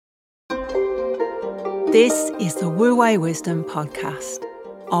This is the Wu Wei Wisdom Podcast.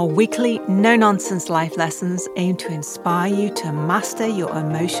 Our weekly no-nonsense life lessons aim to inspire you to master your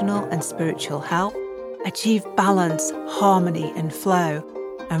emotional and spiritual health, achieve balance, harmony and flow,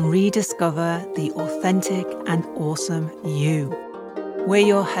 and rediscover the authentic and awesome you. We're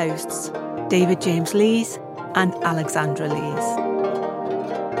your hosts, David James Lees and Alexandra Lees.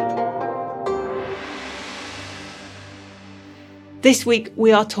 This week,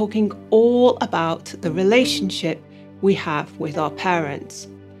 we are talking all about the relationship we have with our parents.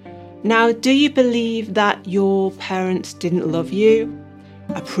 Now, do you believe that your parents didn't love you,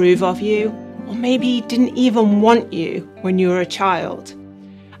 approve of you, or maybe didn't even want you when you were a child?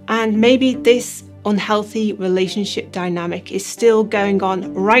 And maybe this unhealthy relationship dynamic is still going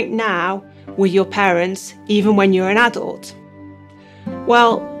on right now with your parents, even when you're an adult.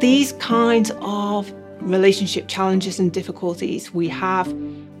 Well, these kinds of relationship challenges and difficulties we have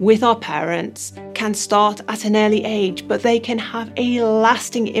with our parents can start at an early age, but they can have a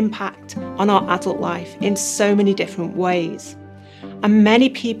lasting impact on our adult life in so many different ways. And many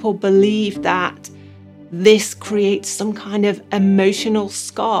people believe that this creates some kind of emotional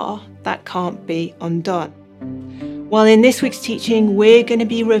scar that can't be undone. Well, in this week's teaching, we're going to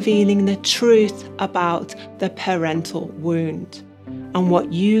be revealing the truth about the parental wound and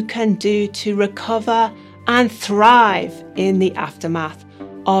what you can do to recover and thrive in the aftermath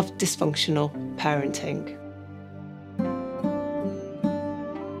of dysfunctional parenting.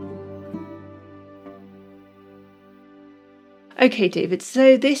 Okay, David,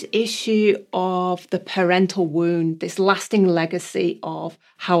 so this issue of the parental wound, this lasting legacy of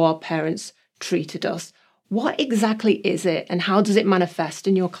how our parents treated us, what exactly is it and how does it manifest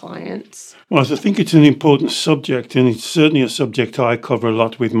in your clients? Well, I think it's an important subject, and it's certainly a subject I cover a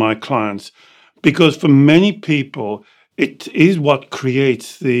lot with my clients, because for many people, it is what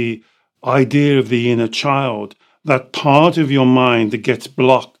creates the idea of the inner child, that part of your mind that gets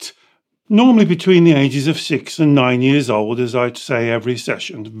blocked, normally between the ages of 6 and 9 years old, as I'd say every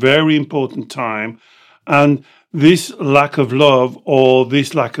session. Very important time. And this lack of love, or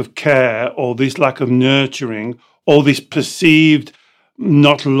this lack of care, or this lack of nurturing, or this perceived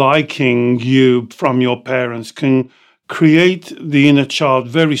not liking you from your parents can create the inner child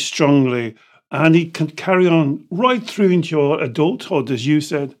very strongly, and it can carry on right through into your adulthood, as you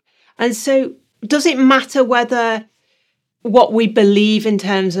said. And so does it matter whether what we believe in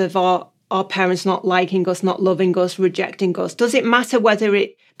terms of our parents not liking us, not loving us, rejecting us, does it matter whether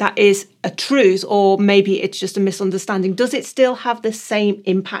that is a truth or maybe it's just a misunderstanding? Does it still have the same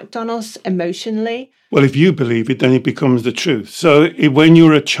impact on us emotionally? Well, if you believe it, then it becomes the truth. So when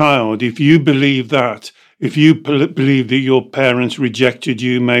you're a child, if you believe that, if you believe that your parents rejected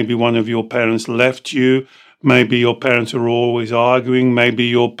you, maybe one of your parents left you, maybe your parents are always arguing, maybe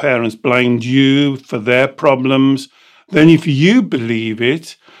your parents blamed you for their problems, then if you believe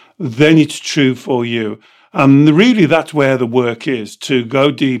it, then it's true for you. And really that's where the work is, to go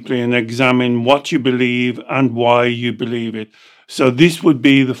deeply and examine what you believe and why you believe it. So this would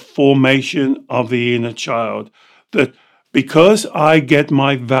be the formation of the inner child, that because I get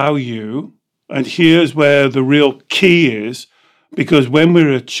my value, and here's where the real key is, because when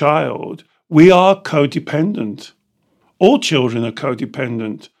we're a child, we are codependent. All children are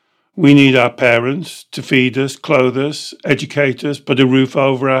codependent. We need our parents to feed us, clothe us, educate us, put a roof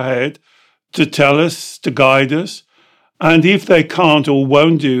over our head, to tell us, to guide us. And if they can't or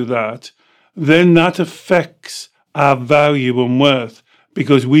won't do that, then that affects our value and worth,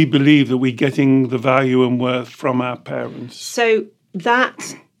 because we believe that we're getting the value and worth from our parents. So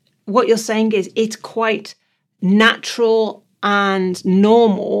that, what you're saying is it's quite natural and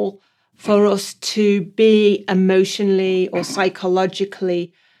normal for us to be emotionally or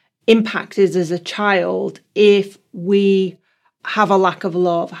psychologically impacted as a child if we have a lack of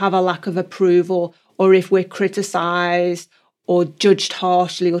love, have a lack of approval, or if we're criticized or judged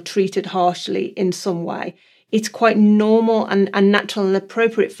harshly or treated harshly in some way. It's quite normal and natural and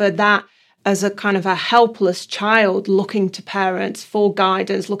appropriate for that as a kind of a helpless child looking to parents for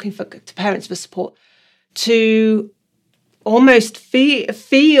guidance, looking to parents for support, to almost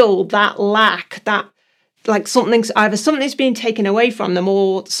feel that lack, that like something's being taken away from them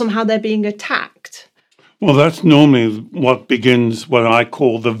or somehow they're being attacked. Well, that's normally what begins what I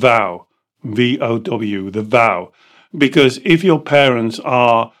call the vow, V-O-W, the vow. Because if your parents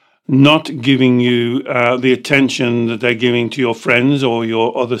are not giving you the attention that they're giving to your friends or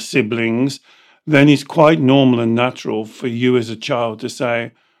your other siblings, then it's quite normal and natural for you as a child to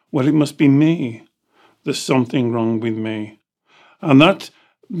say, well, it must be me. There's something wrong with me. And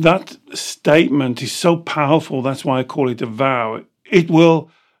that statement is so powerful. That's why I call it a vow. It will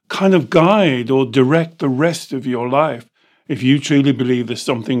kind of guide or direct the rest of your life. If you truly believe there's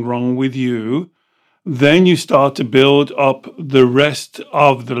something wrong with you, then you start to build up the rest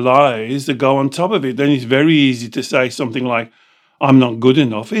of the lies that go on top of it. Then it's very easy to say something like, I'm not good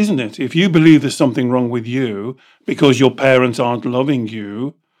enough, isn't it? If you believe there's something wrong with you because your parents aren't loving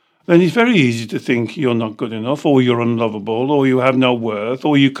you, then it's very easy to think you're not good enough, or you're unlovable, or you have no worth,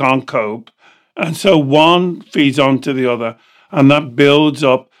 or you can't cope. And so one feeds onto the other, and that builds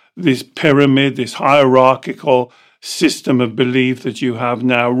up this pyramid, this hierarchical system of belief that you have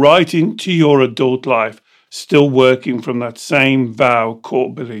now right into your adult life, still working from that same vow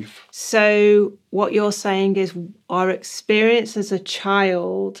core belief. So what you're saying is our experience as a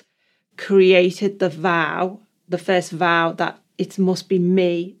child created the vow, the first vow that it must be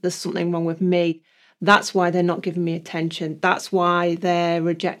me, there's something wrong with me. That's why they're not giving me attention. That's why they're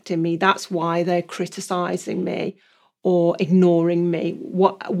rejecting me. That's why they're criticizing me or ignoring me.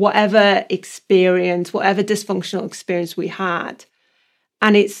 Whatever experience, whatever dysfunctional experience we had.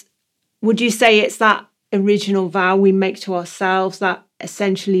 And would you say it's that original vow we make to ourselves that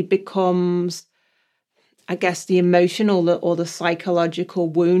essentially becomes, I guess, the emotional or the psychological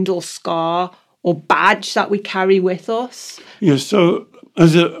wound or scar or badge that we carry with us? Yeah, so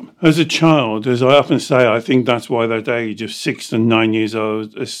as a child, as I often say, I think that's why that age of 6 and 9 years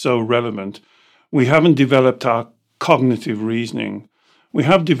old is so relevant. We haven't developed our cognitive reasoning. We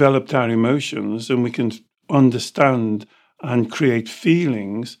have developed our emotions, and we can understand and create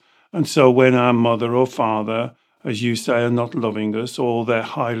feelings. And so when our mother or father, as you say, are not loving us, or they're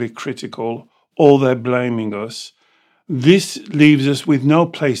highly critical, or they're blaming us, this leaves us with no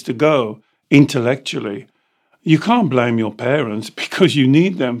place to go intellectually. You can't blame your parents because you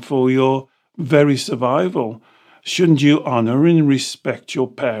need them for your very survival. Shouldn't you honor and respect your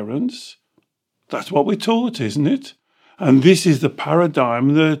parents? That's what we're taught, isn't it? And this is the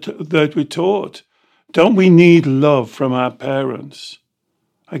paradigm that we're taught. Don't we need love from our parents?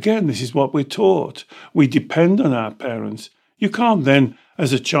 Again, this is what we're taught. We depend on our parents. You can't then,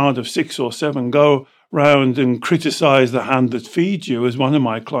 as a child of 6 or 7, go round and criticize the hand that feeds you, as one of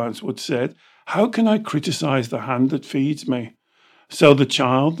my clients would said. How can I criticize the hand that feeds me? So the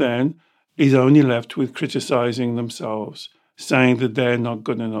child then is only left with criticizing themselves, saying that they're not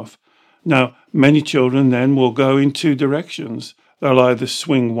good enough. Now, many children then will go in two directions. They'll either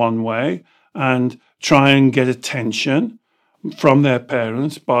swing one way and try and get attention from their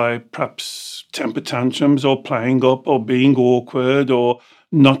parents by perhaps temper tantrums or playing up or being awkward or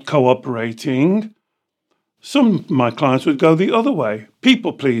not cooperating. Some of my clients would go the other way,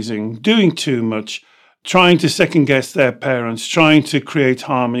 people-pleasing, doing too much, trying to second-guess their parents, trying to create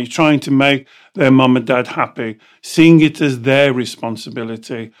harmony, trying to make their mum and dad happy, seeing it as their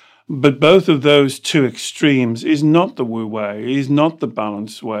responsibility. But both of those two extremes is not the Wu way, is not the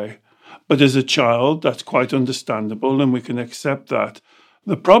balanced way. But as a child, that's quite understandable, and we can accept that.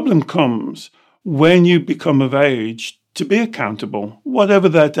 The problem comes when you become of age to be accountable, whatever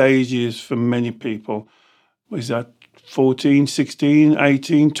that age is for many people. Is that 14, 16,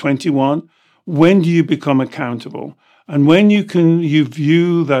 18, 21? When do you become accountable? And when you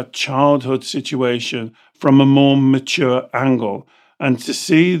view that childhood situation from a more mature angle, and to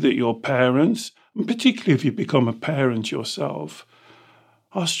see that your parents, and particularly if you become a parent yourself,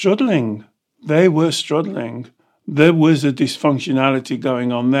 are struggling. They were struggling. There was a dysfunctionality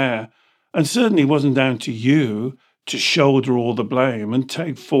going on there. And certainly it wasn't down to you to shoulder all the blame and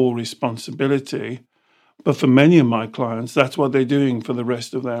take full responsibility. But for many of my clients, that's what they're doing for the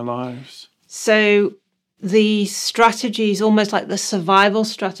rest of their lives. So the strategies, almost like the survival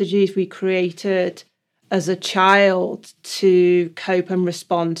strategies we created as a child to cope and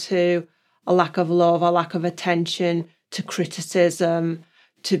respond to a lack of love, a lack of attention, to criticism,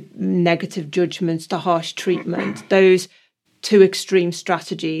 to negative judgments, to harsh treatment, those two extreme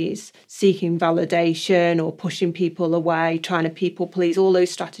strategies, seeking validation or pushing people away, trying to people please, all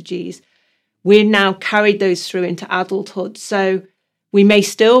those strategies, we've now carried those through into adulthood. So we may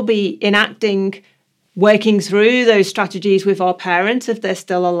still be enacting, working through those strategies with our parents if they're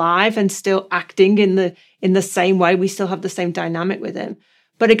still alive and still acting in the same way. We still have the same dynamic with them.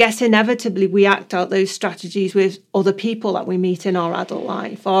 But I guess inevitably we act out those strategies with other people that we meet in our adult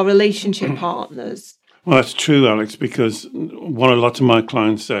life, our relationship partners. Well, that's true, Alex, because what a lot of my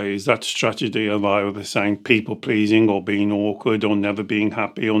clients say is that strategy of either saying people-pleasing or being awkward or never being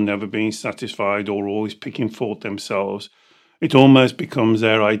happy or never being satisfied or always picking fault themselves, it almost becomes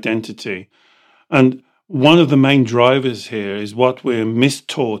their identity. And one of the main drivers here is what we're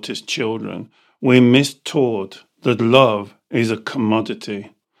mistaught as children. We're mistaught that love is a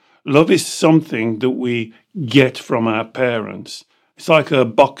commodity. Love is something that we get from our parents. It's like a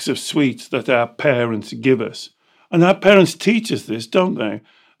box of sweets that our parents give us. And our parents teach us this, don't they?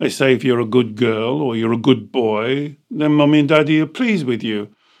 They say if you're a good girl or you're a good boy, then mummy and daddy are pleased with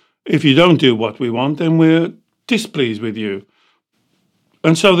you. If you don't do what we want, then we're displeased with you.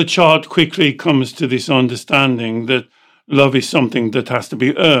 And so the child quickly comes to this understanding that love is something that has to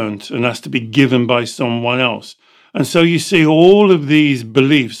be earned and has to be given by someone else. And so you see all of these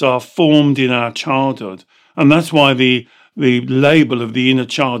beliefs are formed in our childhood. And that's why the label of the inner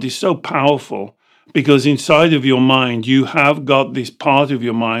child is so powerful, because inside of your mind, you have got this part of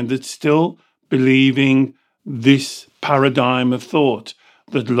your mind that's still believing this paradigm of thought,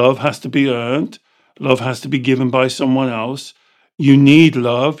 that love has to be earned, love has to be given by someone else. You need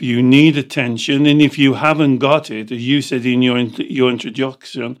love, you need attention, and if you haven't got it, as you said in your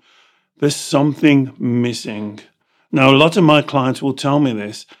introduction, there's something missing. Now, a lot of my clients will tell me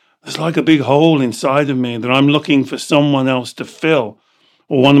this. There's like a big hole inside of me that I'm looking for someone else to fill.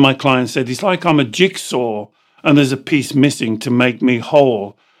 Or one of my clients said, it's like I'm a jigsaw and there's a piece missing to make me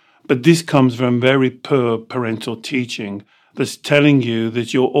whole. But this comes from very poor parental teaching that's telling you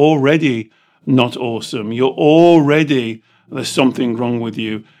that you're already not awesome. There's something wrong with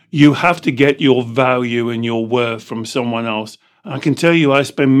you. You have to get your value and your worth from someone else. I can tell you, I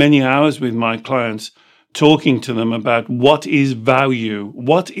spend many hours with my clients talking to them about what is value,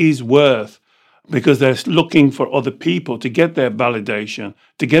 what is worth, because they're looking for other people to get their validation,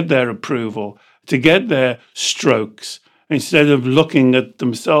 to get their approval, to get their strokes. Instead of looking at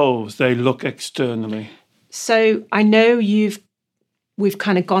themselves, they look externally. So I know we've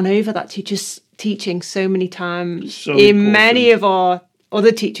kind of gone over that teaching so many times So in important. many of our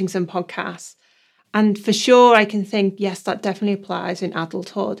other teachings and podcasts. And for sure, I can think, yes, that definitely applies in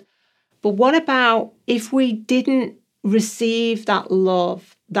adulthood. But what about if we didn't receive that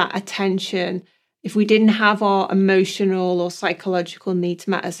love, that attention, if we didn't have our emotional or psychological needs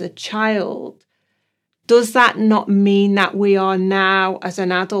met as a child? Does that not mean that we are now, as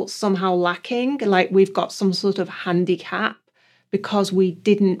an adult, somehow lacking, like we've got some sort of handicap because we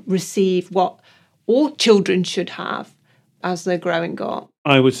didn't receive what all children should have as they're growing up?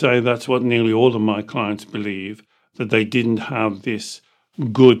 I would say that's what nearly all of my clients believe, that they didn't have this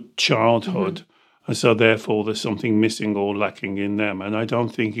good childhood. Mm-hmm. And so therefore there's something missing or lacking in them. And I don't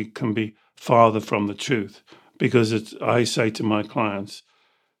think it can be farther from the truth, because I say to my clients,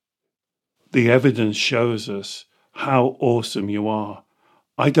 the evidence shows us how awesome you are.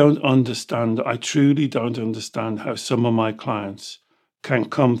 I truly don't understand how some of my clients can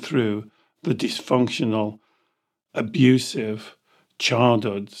come through the dysfunctional, abusive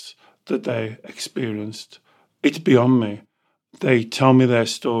childhoods that they experienced. It's beyond me. They tell me their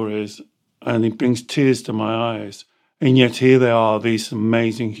stories and it brings tears to my eyes. And yet here they are, this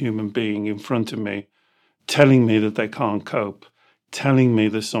amazing human being in front of me, telling me that they can't cope, telling me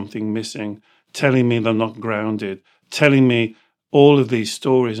there's something missing, telling me they're not grounded, telling me all of these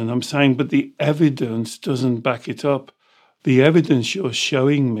stories. And I'm saying, but the evidence doesn't back it up. The evidence you're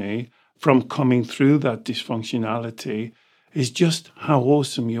showing me from coming through that dysfunctionality is just how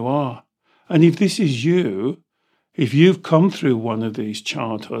awesome you are. And if this is you, if you've come through one of these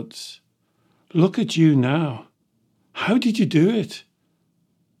childhoods, look at you now. How did you do it?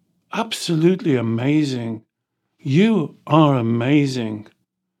 Absolutely amazing. You are amazing.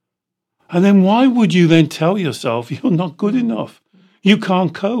 And then why would you then tell yourself you're not good enough? You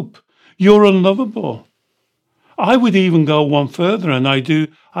can't cope. You're unlovable. I would even go one further, and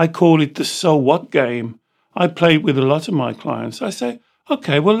I call it the so what game. I play it with a lot of my clients. I say,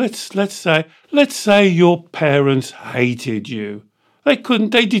 okay, well, let's say your parents hated you. They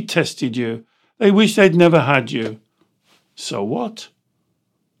detested you. They wish they'd never had you. So what?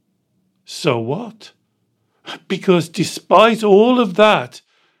 So what? Because despite all of that,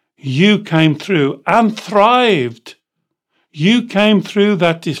 you came through and thrived. You came through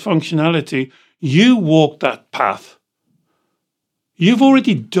that dysfunctionality. You walked that path. You've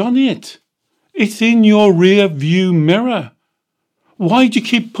already done it. It's in your rear view mirror. Why do you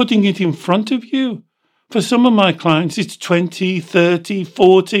keep putting it in front of you? For some of my clients, it's 20, 30,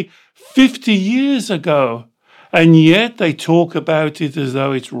 40, 50 years ago. And yet they talk about it as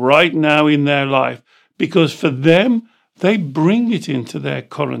though it's right now in their life, because for them, they bring it into their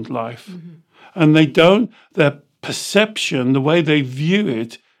current life. Mm-hmm. And their perception, the way they view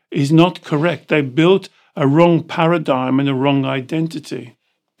it, is not correct. They built a wrong paradigm and a wrong identity.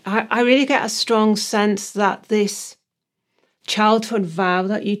 I really get a strong sense that this childhood vow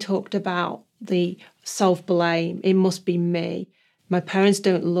that you talked about, the self-blame, it must be me. My parents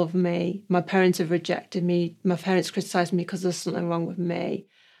don't love me. My parents have rejected me. My parents criticize me because there's something wrong with me.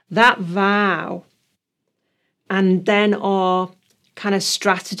 That vow, and then our kind of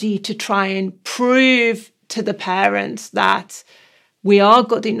strategy to try and prove to the parents that we are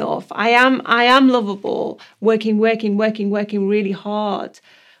good enough. I am lovable, working really hard.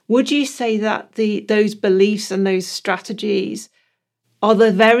 Would you say that those beliefs and those strategies are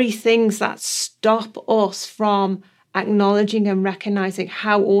the very things that stop us from acknowledging and recognizing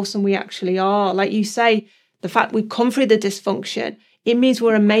how awesome we actually are? Like you say, the fact we've come through the dysfunction, it means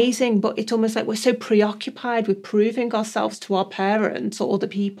we're amazing, but it's almost like we're so preoccupied with proving ourselves to our parents or other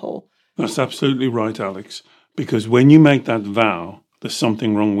people. That's absolutely right, Alex. Because when you make that vow, there's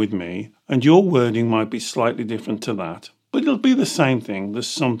something wrong with me, and your wording might be slightly different to that, but it'll be the same thing, there's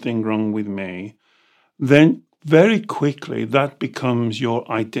something wrong with me, then very quickly that becomes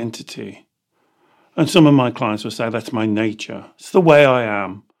your identity. And some of my clients will say, that's my nature. It's the way I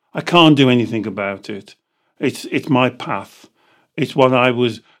am. I can't do anything about it. It's my path. It's what I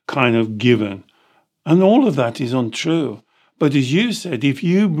was kind of given. And all of that is untrue. But as you said, if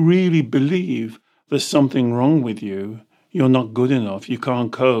you really believe there's something wrong with you, you're not good enough, you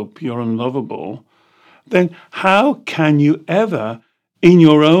can't cope, you're unlovable, then how can you ever, in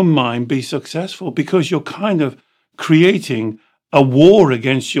your own mind, be successful? Because you're kind of creating a war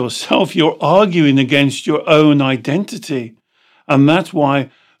against yourself. You're arguing against your own identity. And that's why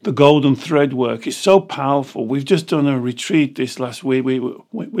the golden thread work is so powerful. We've just done a retreat this last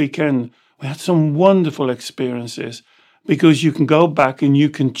weekend. We had some wonderful experiences because you can go back and you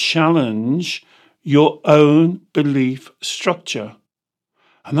can challenge your own belief structure.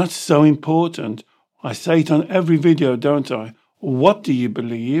 And that's so important. I say it on every video, don't I? What do you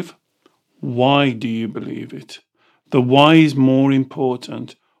believe? Why do you believe it? The why is more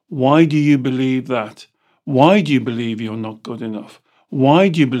important. Why do you believe that? Why do you believe you're not good enough? Why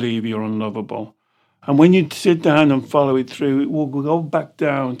do you believe you're unlovable? And when you sit down and follow it through, it will go back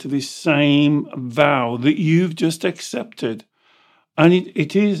down to this same vow that you've just accepted. And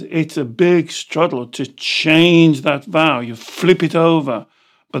it's a big struggle to change that vow. You flip it over.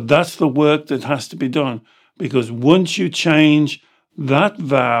 But that's the work that has to be done. Because once you change that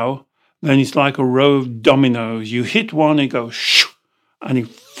vow, then it's like a row of dominoes. You hit one, it goes shoo, and it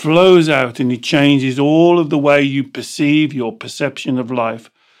flows out and it changes all of the way you perceive your perception of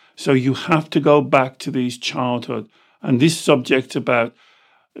life. So you have to go back to these childhood. And this subject about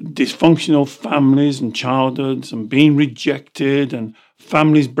dysfunctional families and childhoods and being rejected and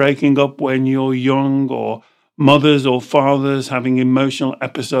families breaking up when you're young, or mothers or fathers having emotional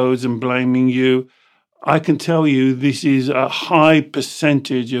episodes and blaming you. I can tell you this is a high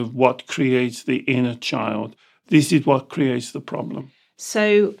percentage of what creates the inner child. This is what creates the problem.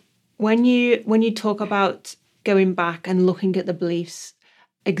 So when you talk about going back and looking at the beliefs,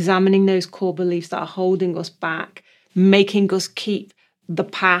 examining those core beliefs that are holding us back, making us keep the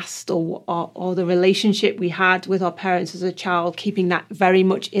past or the relationship we had with our parents as a child, keeping that very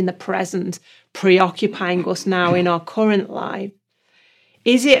much in the present, preoccupying us now in our current life.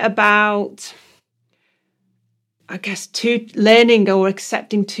 Is it about, I guess, learning or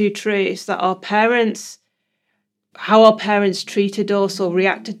accepting two truths, that how our parents treated us or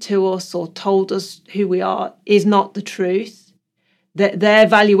reacted to us or told us who we are is not the truth, that their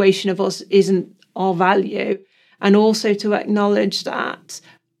valuation of us isn't our value, and also to acknowledge that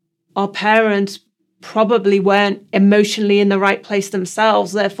our parents probably weren't emotionally in the right place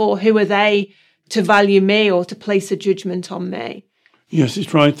themselves. Therefore, who are they to value me or to place a judgment on me? Yes,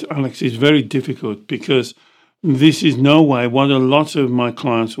 it's right, Alex. It's very difficult because this is no way. What a lot of my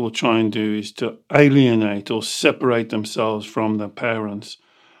clients will try and do is to alienate or separate themselves from their parents.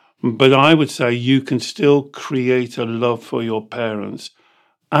 But I would say you can still create a love for your parents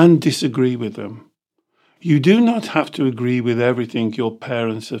and disagree with them. You do not have to agree with everything your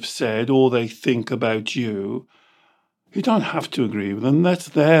parents have said or they think about you. You don't have to agree with them. That's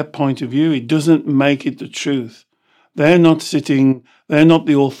their point of view. It doesn't make it the truth. They're not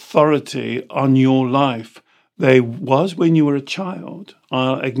the authority on your life. They was when you were a child.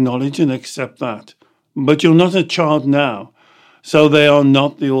 I'll acknowledge and accept that. But you're not a child now. So they are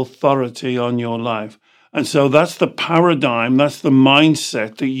not the authority on your life. And so that's the paradigm, that's the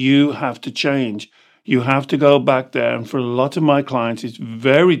mindset that you have to change. You have to go back there. And for a lot of my clients, it's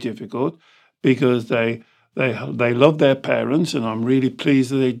very difficult because they love their parents, and I'm really pleased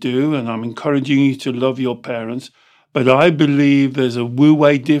that they do. And I'm encouraging you to love your parents. But I believe there's a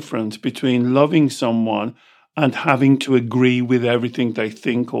wu-wei difference between loving someone and having to agree with everything they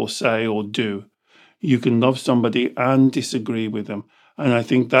think or say or do. You can love somebody and disagree with them. And I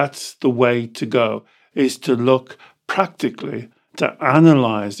think that's the way to go, is to look practically, to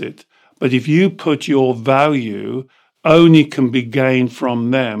analyze it. But if you put your value only can be gained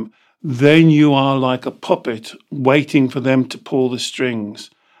from them, then you are like a puppet waiting for them to pull the strings.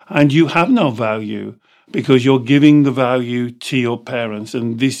 And you have no value because you're giving the value to your parents.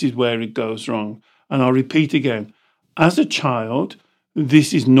 And this is where it goes wrong. And I'll repeat again, as a child,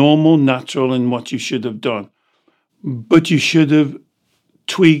 this is normal, natural, and what you should have done. But you should have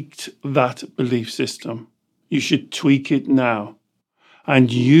tweaked that belief system. You should tweak it now.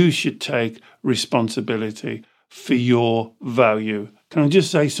 And you should take responsibility for your value. Can I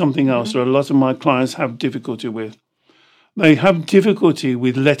just say something else that a lot of my clients have difficulty with? They have difficulty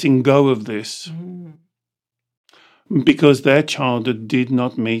with letting go of this because their childhood did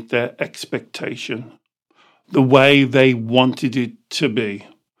not meet their expectation, the way they wanted it to be.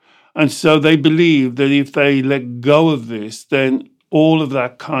 And so they believe that if they let go of this, then all of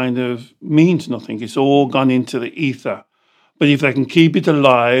that kind of means nothing. It's all gone into the ether. But if they can keep it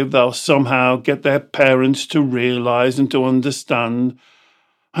alive, they'll somehow get their parents to realize and to understand.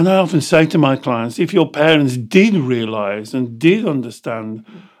 And I often say to my clients, if your parents did realize and did understand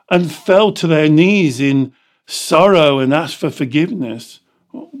and fell to their knees in sorrow and asked for forgiveness,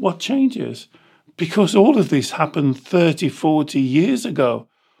 what changes? Because all of this happened 30, 40 years ago.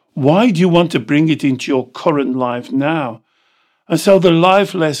 Why do you want to bring it into your current life now? And so the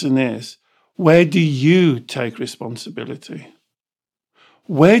life lesson is, where do you take responsibility?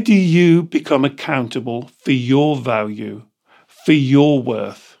 Where do you become accountable for your value, for your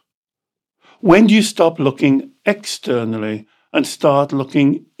worth? When do you stop looking externally and start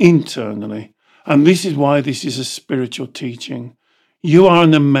looking internally? And this is why this is a spiritual teaching. You are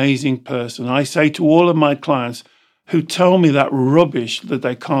an amazing person. I say to all of my clients who tell me that rubbish that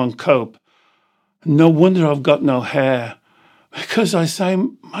they can't cope, no wonder I've got no hair. Because I say,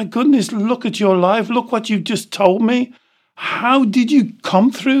 my goodness, look at your life. Look what you've just told me. How did you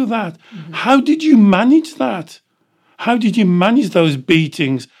come through that? How did you manage that? How did you manage those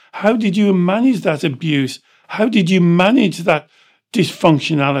beatings? How did you manage that abuse? How did you manage that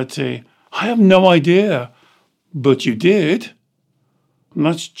dysfunctionality? I have no idea, but you did. And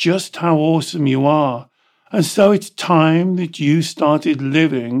that's just how awesome you are. And so it's time that you started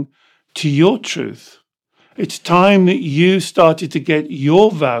living to your truth. It's time that you started to get your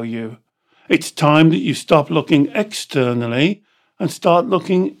value. It's time that you stop looking externally and start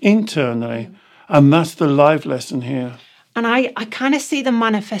looking internally. And that's the life lesson here. And I kind of see the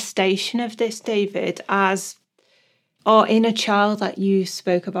manifestation of this, David, as our inner child that you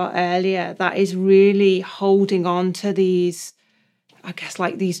spoke about earlier, that is really holding on to these, I guess,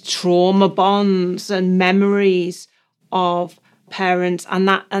 like these trauma bonds and memories of parents and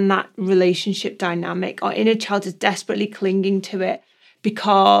that relationship dynamic. Our inner child is desperately clinging to it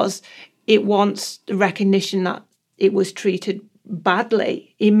because it wants the recognition that it was treated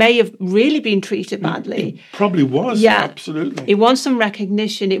badly. It may have really been treated badly. It probably was, yeah, absolutely. It wants some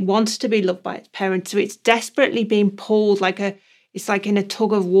recognition. It wants to be loved by its parents. So it's desperately being pulled it's like in a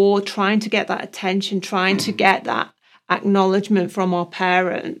tug of war, trying to get that attention, trying to get that acknowledgement from our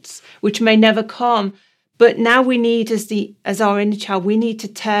parents, which may never come. But now we need, as our inner child, we need to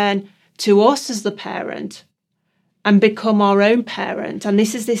turn to us as the parent and become our own parent. And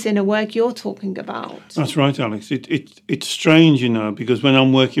this is this inner work you're talking about. That's right, Alex. It's strange, because when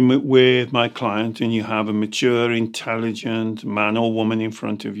I'm working with my client and you have a mature, intelligent man or woman in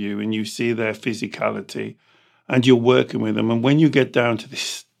front of you and you see their physicality and you're working with them, and when you get down to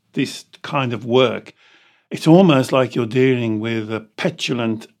this kind of work, it's almost like you're dealing with a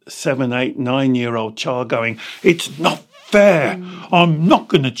petulant 7, 8, 9-year-old child going, it's not fair. I'm not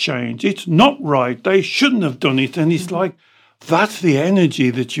going to change. It's not right. They shouldn't have done it. And it's like, that's the energy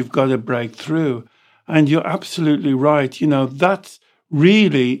that you've got to break through. And you're absolutely right. That's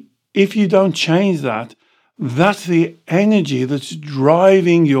really, if you don't change that, that's the energy that's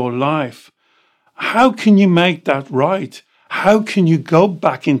driving your life. How can you make that right? How can you go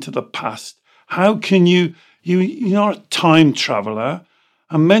back into the past? How can you're not a time traveler?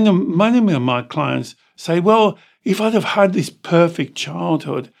 And many of my clients say, well, if I'd have had this perfect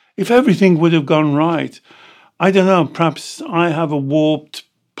childhood, if everything would have gone right, I don't know, perhaps I have a warped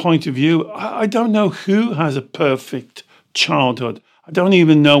point of view. I don't know who has a perfect childhood. I don't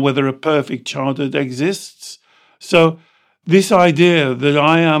even know whether a perfect childhood exists. So this idea that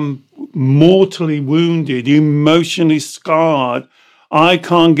I am mortally wounded, emotionally scarred, I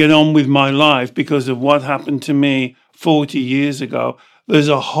can't get on with my life because of what happened to me 40 years ago. There's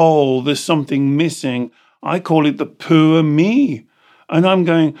a hole, there's something missing. I call it the poor me. And I'm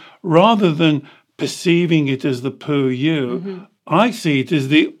going, rather than perceiving it as the poor you, I see it as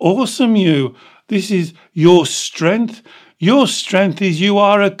the awesome you. This is your strength. Your strength is you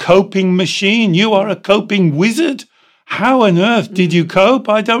are a coping machine. You are a coping wizard. How on earth did you cope?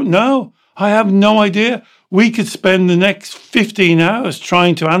 I don't know. I have no idea. We could spend the next 15 hours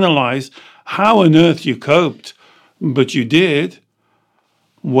trying to analyze how on earth you coped, but you did.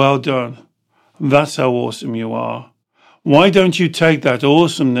 Well done. That's how awesome you are. Why don't you take that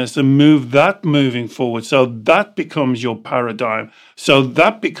awesomeness and move that moving forward so that becomes your paradigm, so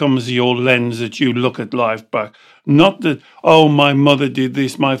that becomes your lens that you look at life back? Not that, oh, my mother did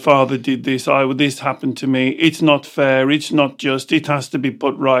this, my father did this, this happened to me, it's not fair, it's not just, it has to be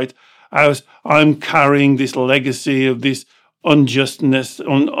put right. As I'm carrying this legacy of this unjustness,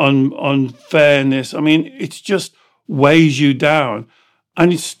 unfairness. I mean, it just weighs you down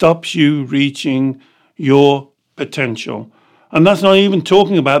and it stops you reaching your potential. And that's not even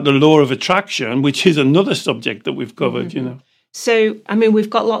talking about the law of attraction, which is another subject that we've covered, So, I mean, we've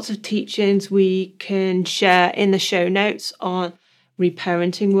got lots of teachings we can share in the show notes on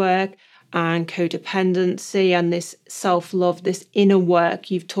reparenting work and codependency and this self-love, this inner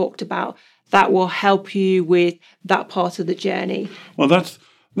work you've talked about that will help you with that part of the journey. Well, that's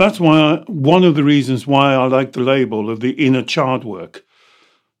why one of the reasons why I like the label of the inner child work.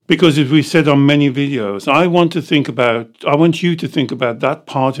 Because as we said on many videos, I want you to think about that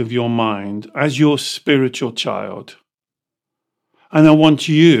part of your mind as your spiritual child. And I want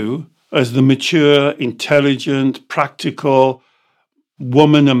you, as the mature, intelligent, practical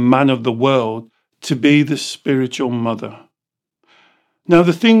woman and man of the world, to be the spiritual mother. Now,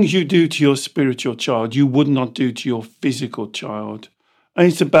 the things you do to your spiritual child, you would not do to your physical child. And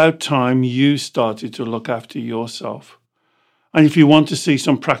it's about time you started to look after yourself. And if you want to see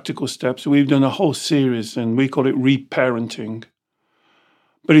some practical steps, we've done a whole series and we call it reparenting.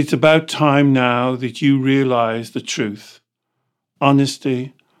 But it's about time now that you realize the truth,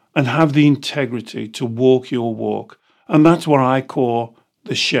 honesty, and have the integrity to walk your walk. And that's what I call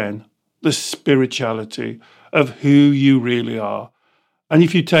the Shen, the spirituality of who you really are. And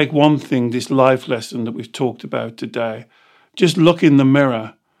if you take one thing, this life lesson that we've talked about today, just look in the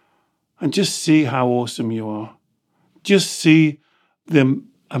mirror and just see how awesome you are. Just see the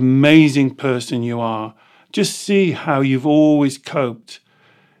amazing person you are. Just see how you've always coped.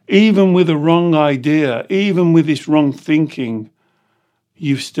 Even with a wrong idea, even with this wrong thinking,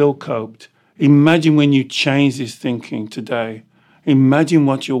 you've still coped. Imagine when you change this thinking today. Imagine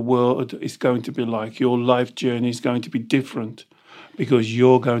what your world is going to be like. Your life journey is going to be different because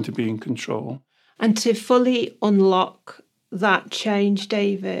you're going to be in control. And to fully unlock that change,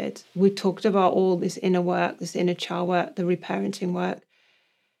 David, we talked about all this inner work, this inner child work, the reparenting work.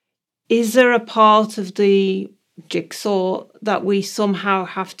 Is there a part of the jigsaw that we somehow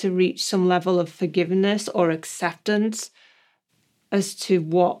have to reach some level of forgiveness or acceptance as to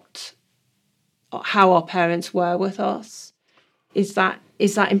how our parents were with us? Is that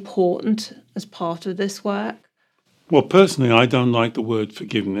important as part of this work? Well, personally, I don't like the word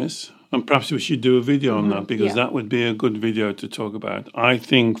forgiveness. And perhaps we should do a video on that because that would be a good video to talk about. I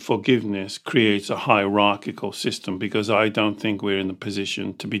think forgiveness creates a hierarchical system because I don't think we're in the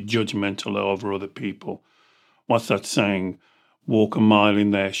position to be judgmental over other people. What's that saying? Walk a mile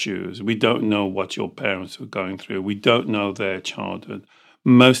in their shoes. We don't know what your parents were going through. We don't know their childhood.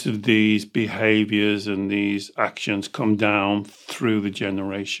 Most of these behaviors and these actions come down through the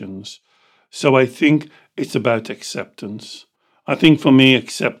generations. So I think it's about acceptance. I think for me,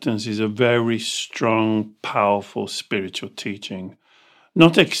 acceptance is a very strong, powerful spiritual teaching.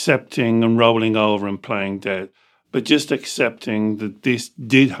 Not accepting and rolling over and playing dead, but just accepting that this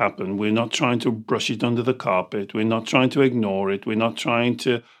did happen. We're not trying to brush it under the carpet. We're not trying to ignore it. We're not trying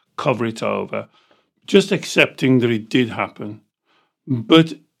to cover it over. Just accepting that it did happen.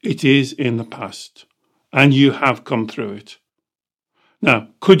 But it is in the past, and you have come through it. Now,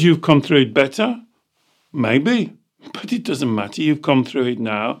 could you have come through it better? Maybe. But it doesn't matter. You've come through it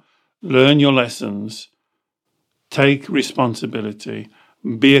now. Learn your lessons. Take responsibility.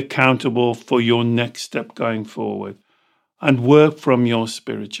 Be accountable for your next step going forward. And work from your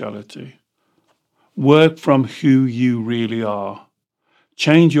spirituality. Work from who you really are.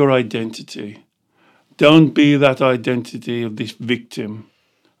 Change your identity. Don't be that identity of this victim,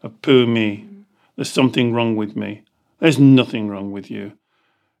 of poor me. There's something wrong with me. There's nothing wrong with you.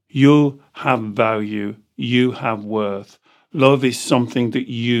 You have value. You have worth. Love is something that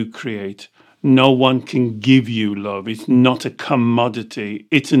you create. No one can give you love. It's not a commodity.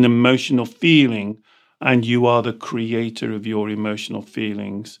 It's an emotional feeling, and you are the creator of your emotional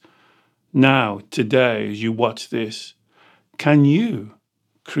feelings. Now, today, as you watch this, can you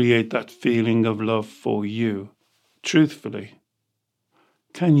create that feeling of love for you, truthfully?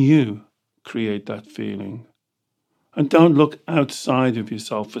 Can you create that feeling? And don't look outside of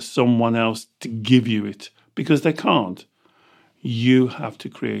yourself for someone else to give you it, because they can't. You have to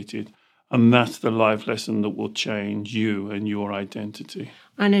create it. And that's the life lesson that will change you and your identity.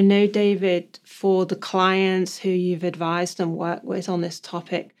 And I know, David, for the clients who you've advised and worked with on this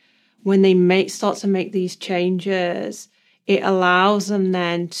topic, when they start to make these changes, it allows them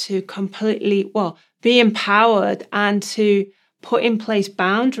then to completely, be empowered and to put in place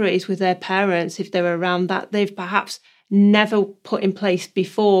boundaries with their parents if they're around that they've perhaps never put in place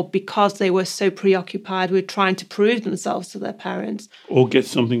before because they were so preoccupied with trying to prove themselves to their parents. Or get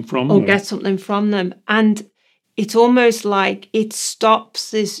something from them. And it's almost like it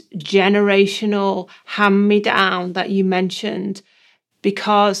stops this generational hand-me-down that you mentioned,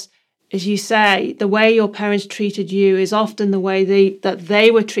 because, as you say, the way your parents treated you is often the way that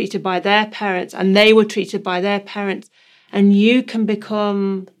they were treated by their parents, and they were treated by their parents. And you can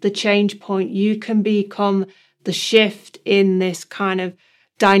become the change point. You can become the shift in this kind of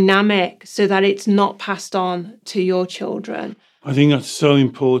dynamic so that it's not passed on to your children. I think that's so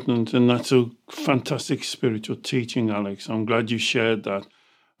important, and that's a fantastic spiritual teaching, Alex. I'm glad you shared that,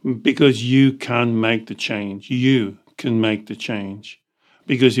 because you can make the change. You can make the change.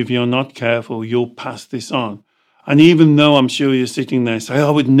 Because if you're not careful, you'll pass this on. And even though I'm sure you're sitting there saying,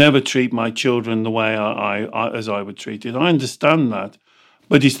 I would never treat my children the way as I would treat it. I understand that.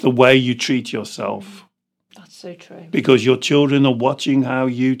 But it's the way you treat yourself. That's so true. Because your children are watching how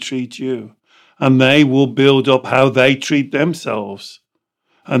you treat you. And they will build up how they treat themselves.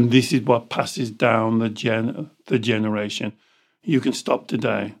 And this is what passes down the generation. You can stop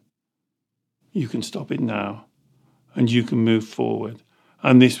today. You can stop it now. And you can move forward.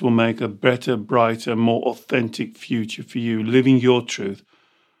 And this will make a better, brighter, more authentic future for you, living your truth,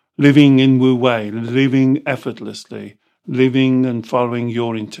 living in Wu Wei, living effortlessly, living and following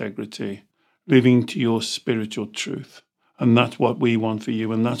your integrity, living to your spiritual truth. And that's what we want for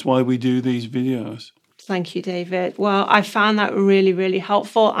you. And that's why we do these videos. Thank you, David. Well, I found that really, really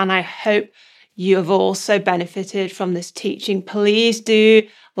helpful. And I hope you have also benefited from this teaching. Please do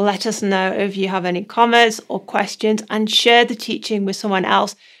let us know if you have any comments or questions, and share the teaching with someone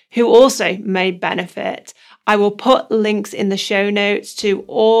else who also may benefit. I will put links in the show notes to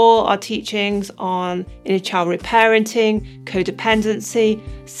all our teachings on inner child reparenting, codependency,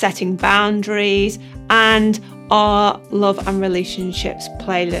 setting boundaries, and our love and relationships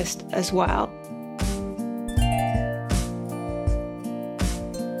playlist as well.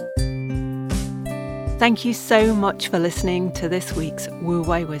 Thank you so much for listening to this week's Wu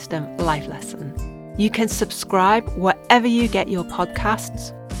Wei Wisdom Life Lesson. You can subscribe wherever you get your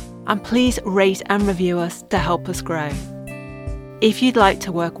podcasts, and please rate and review us to help us grow. If you'd like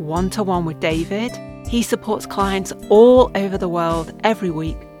to work one-to-one with David, he supports clients all over the world every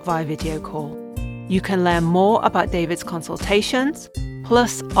week via video call. You can learn more about David's consultations,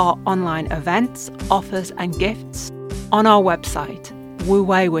 plus our online events, offers and gifts on our website,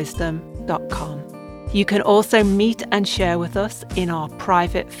 wuweiwisdom.com. You can also meet and share with us in our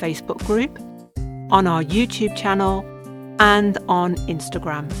private Facebook group, on our YouTube channel, and on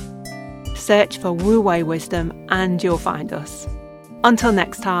Instagram. Search for Wu Wei Wisdom and you'll find us. Until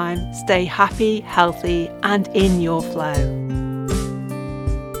next time, stay happy, healthy, and in your flow.